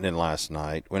thundering and lightning last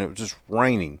night, when it was just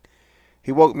raining,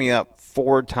 he woke me up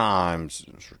 4 times.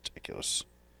 It was ridiculous.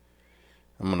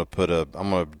 I'm gonna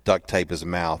duct tape his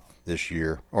mouth this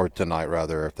year, or tonight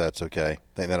rather, if that's okay.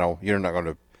 You're not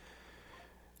gonna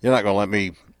let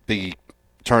me be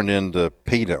turned into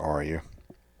PETA, are you?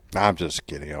 I'm just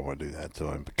kidding. I wouldn't do that to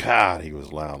him. But God, he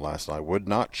was loud last night. Would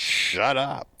not shut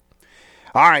up.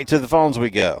 All right, to the phones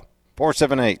we go.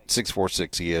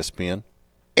 478-646-ESPN.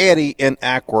 Eddie in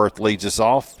Ackworth leads us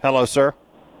off. Hello, sir.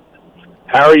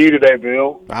 How are you today,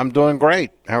 Bill? I'm doing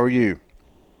great. How are you?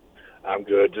 I'm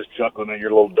good. Just chuckling at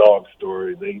your little dog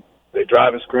story. They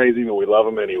drive us crazy, but we love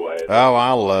them anyway. Oh,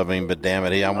 I love him, but damn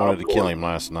it, I wanted to kill him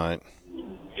last night.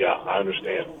 Yeah, I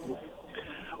understand.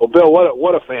 Well, Bill,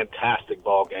 what a fantastic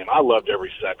ball game! I loved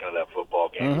every second of that football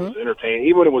game. It was entertaining,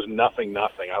 even when it was 0-0.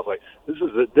 I was like,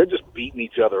 they're just beating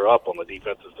each other up on the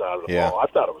defensive side of the ball. I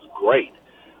thought it was great.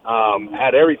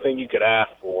 Had everything you could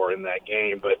ask for in that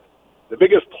game, but the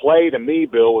biggest play to me,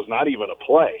 Bill, was not even a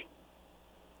play.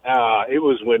 It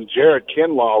was when Jared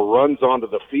Kinlaw runs onto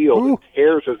the field and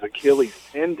tears his Achilles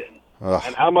tendon. Ugh.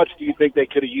 And how much do you think they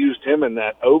could have used him in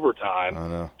that overtime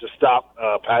to stop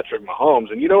Patrick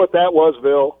Mahomes? And you know what that was,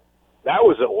 Bill? That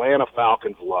was Atlanta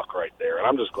Falcons' luck right there. And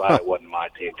I'm just glad it wasn't my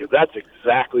team, because that's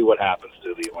exactly what happens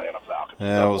to the Atlanta Falcons.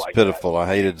 Yeah, it was pitiful. I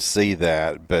hated to see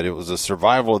that, but it was a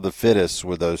survival of the fittest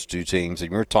with those two teams.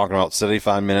 And we were talking about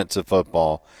 75 minutes of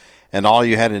football, and all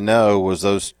you had to know was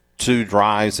those two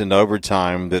drives into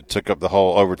overtime that took up the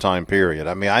whole overtime period.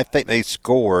 I mean, I think they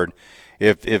scored.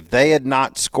 If they had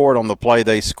not scored on the play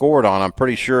they scored on, I'm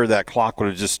pretty sure that clock would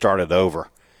have just started over.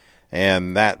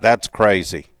 And that's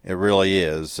crazy. It really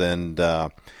is. And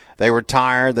they were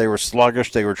tired. They were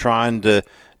sluggish. They were trying to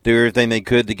do everything they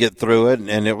could to get through it.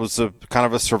 And it was a kind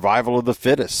of a survival of the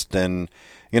fittest. And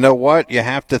you know what? You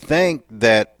have to think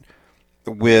that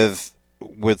with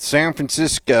San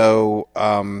Francisco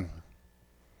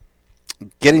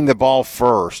getting the ball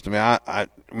first. I mean,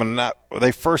 when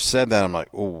they first said that, I'm like,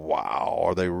 oh, wow,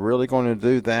 are they really going to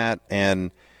do that?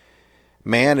 And,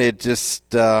 man, it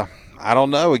just, I don't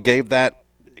know, it gave that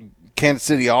Kansas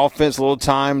City offense a little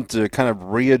time to kind of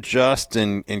readjust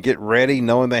and get ready,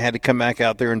 knowing they had to come back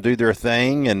out there and do their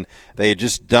thing. And they had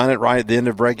just done it right at the end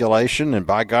of regulation, and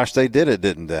by gosh, they did it,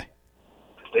 didn't they?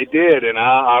 They did, and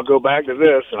I'll go back to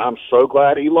this, and I'm so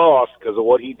glad he lost because of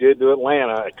what he did to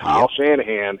Atlanta. Kyle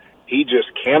Shanahan, he just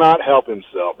cannot help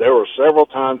himself. There were several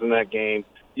times in that game,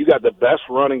 you got the best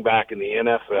running back in the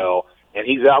NFL, and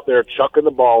he's out there chucking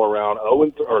the ball around,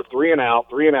 3 and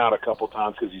out a couple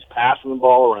times because he's passing the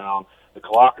ball around. The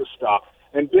clock is stopped.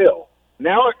 And, Bill,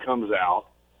 now it comes out,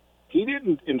 he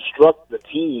didn't instruct the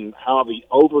team how the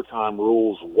overtime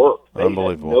rules work. They had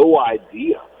no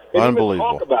idea. They didn't even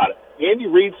talk about it. Andy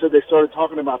Reid said they started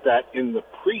talking about that in the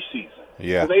preseason.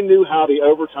 Yeah. So they knew how the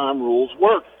overtime rules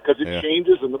work because it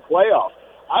changes in the playoffs.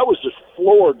 I was just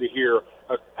floored to hear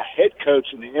a head coach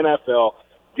in the NFL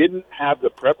didn't have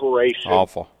the preparation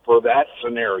for that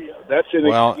scenario. That's it.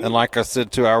 Well, and like I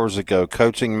said 2 hours ago,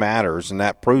 coaching matters, and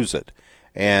that proves it.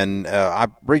 And I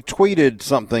retweeted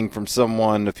something from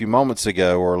someone a few moments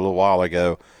ago or a little while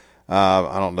ago.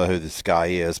 I don't know who this guy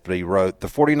is, but he wrote, the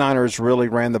 49ers really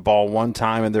ran the ball one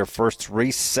time in their first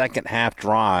 3 second-half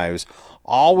drives,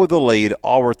 all with a lead,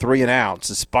 all were 3 and outs,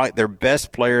 despite their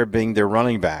best player being their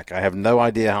running back. I have no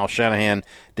idea how Shanahan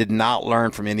did not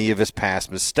learn from any of his past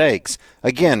mistakes.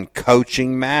 Again,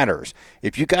 coaching matters.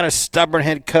 If you got a stubborn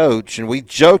head coach, and we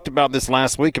joked about this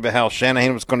last week about how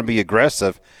Shanahan was going to be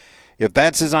aggressive, if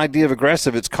that's his idea of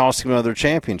aggressive, it's costing him another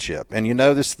championship. And you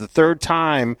know, this is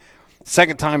the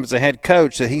second time as a head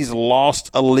coach that he's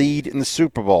lost a lead in the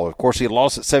Super Bowl. Of course, he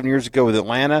lost it 7 years ago with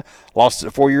Atlanta, lost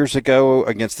it 4 years ago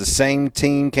against the same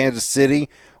team, Kansas City,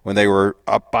 when they were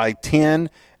up by 10,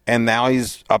 and now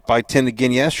he's up by 10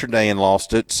 again yesterday and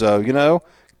lost it. So, you know,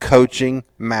 coaching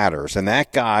matters. And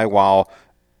that guy, while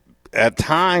at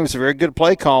times a very good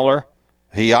play caller,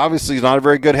 he obviously is not a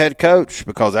very good head coach,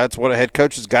 because that's what a head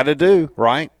coach has got to do,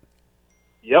 right?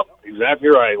 Yep, exactly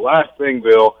right. Last thing,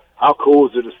 Bill, how cool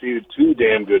is it to see the two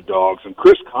damn good dogs? And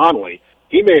Chris Conley,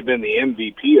 he may have been the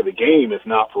MVP of the game if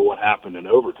not for what happened in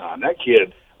overtime. That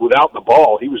kid, without the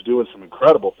ball, he was doing some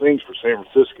incredible things for San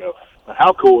Francisco. But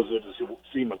how cool is it to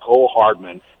see McCole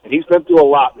Hardman? And he's been through a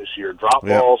lot this year, drop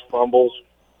balls, fumbles,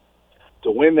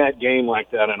 to win that game like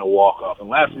that in a walk-off. And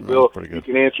lastly, Bill, you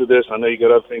can answer this. I know you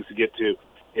got other things to get to.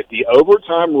 If the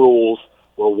overtime rules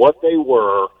were what they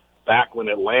were back when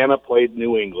Atlanta played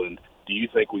New England, do you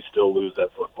think we still lose that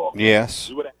football game? Yes.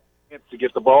 We would have a chance to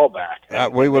get the ball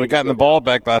back. We would have gotten the ball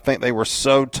back, but I think they were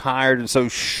so tired and so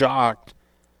shocked.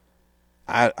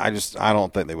 I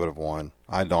don't think they would have won.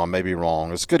 I may be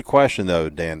wrong. It's a good question, though,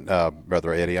 Dan,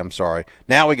 Brother Eddie. I'm sorry.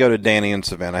 Now we go to Danny in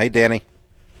Savannah. Hey, Danny.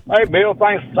 Hey, Bill.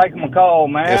 Thanks for taking my call,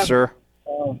 man. Yes, sir.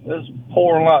 It's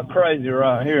pouring like crazy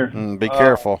right here. Be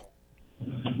careful.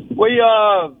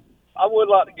 I would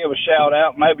like to give a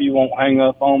shout-out. Maybe you won't hang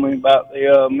up on me about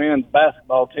the men's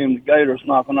basketball team, the Gators,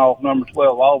 knocking off number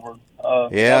 12 Auburn.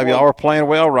 Y'all are playing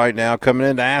well right now, coming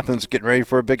into Athens, getting ready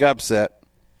for a big upset.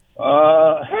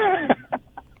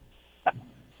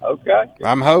 Okay.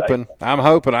 I'm hoping.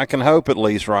 I can hope at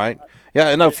least, right?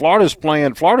 Yeah, no, Florida's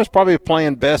probably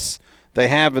playing best they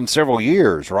have in several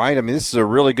years, right? I mean, this is a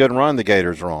really good run the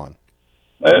Gators are on.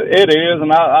 It is,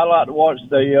 and I like to watch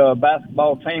the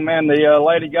basketball team and the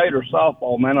Lady Gators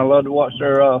softball, man. I love to watch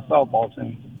their softball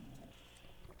team.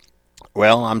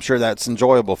 Well, I'm sure that's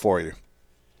enjoyable for you.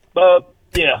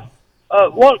 Yeah.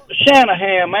 What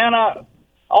Shanahan, man,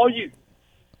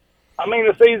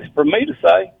 it's easy for me to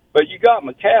say, but you got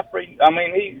McCaffrey. I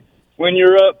mean, when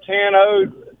you're up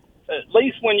 10-0, at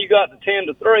least when you got to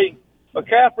 10-3,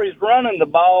 McCaffrey's running the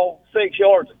ball 6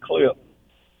 yards a clip.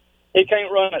 He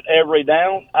can't run it every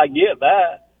down. I get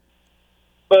that.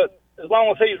 But as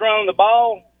long as he's running the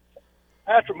ball,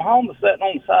 Patrick Mahomes is sitting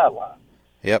on the sideline.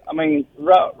 Yep. I mean,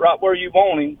 right where you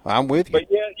want him. I'm with you. But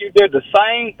yeah, you did the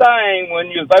same thing when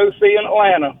you was OC in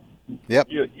Atlanta. Yep.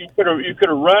 You could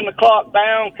have run the clock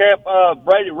down, kept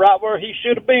Brady right where he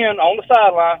should have been on the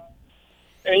sideline,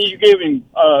 and you give him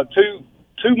two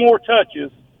more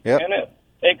touches, yep. and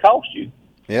it cost you.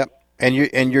 Yep. And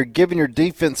you're giving your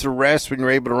defense a rest when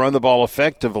you're able to run the ball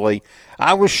effectively.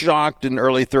 I was shocked in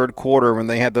early third quarter when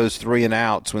they had those 3 and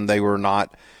outs when they were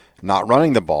not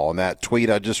running the ball. And that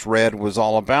tweet I just read was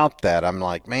all about that. I'm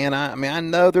like, man, I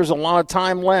know there's a lot of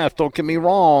time left. Don't get me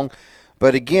wrong.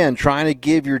 But again, trying to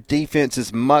give your defense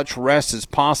as much rest as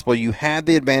possible. You had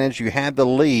the advantage. You had the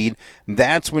lead.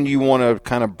 That's when you want to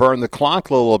kind of burn the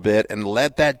clock a little bit and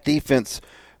let that defense,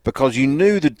 because you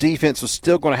knew the defense was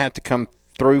still going to have to come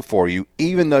through for you,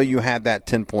 even though you had that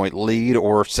 10-point lead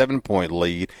or 7-point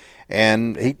lead.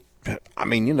 And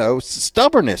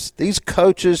stubbornness. These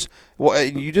coaches,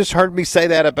 you just heard me say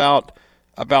that about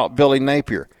Billy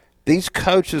Napier. These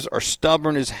coaches are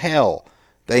stubborn as hell.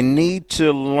 They need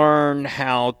to learn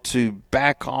how to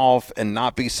back off and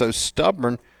not be so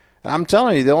stubborn. And I'm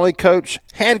telling you, the only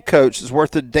head coach that's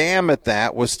worth a damn at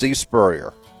that was Steve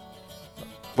Spurrier.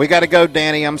 We got to go,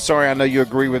 Danny. I'm sorry. I know you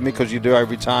agree with me because you do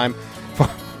every time.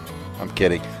 I'm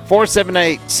kidding.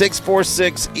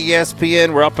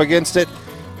 478-646-ESPN. We're up against it.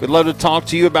 We'd love to talk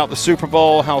to you about the Super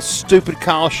Bowl, how stupid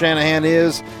Kyle Shanahan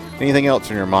is, anything else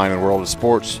in your mind in the world of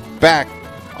sports. Back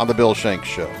on the Bill Shanks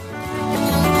Show.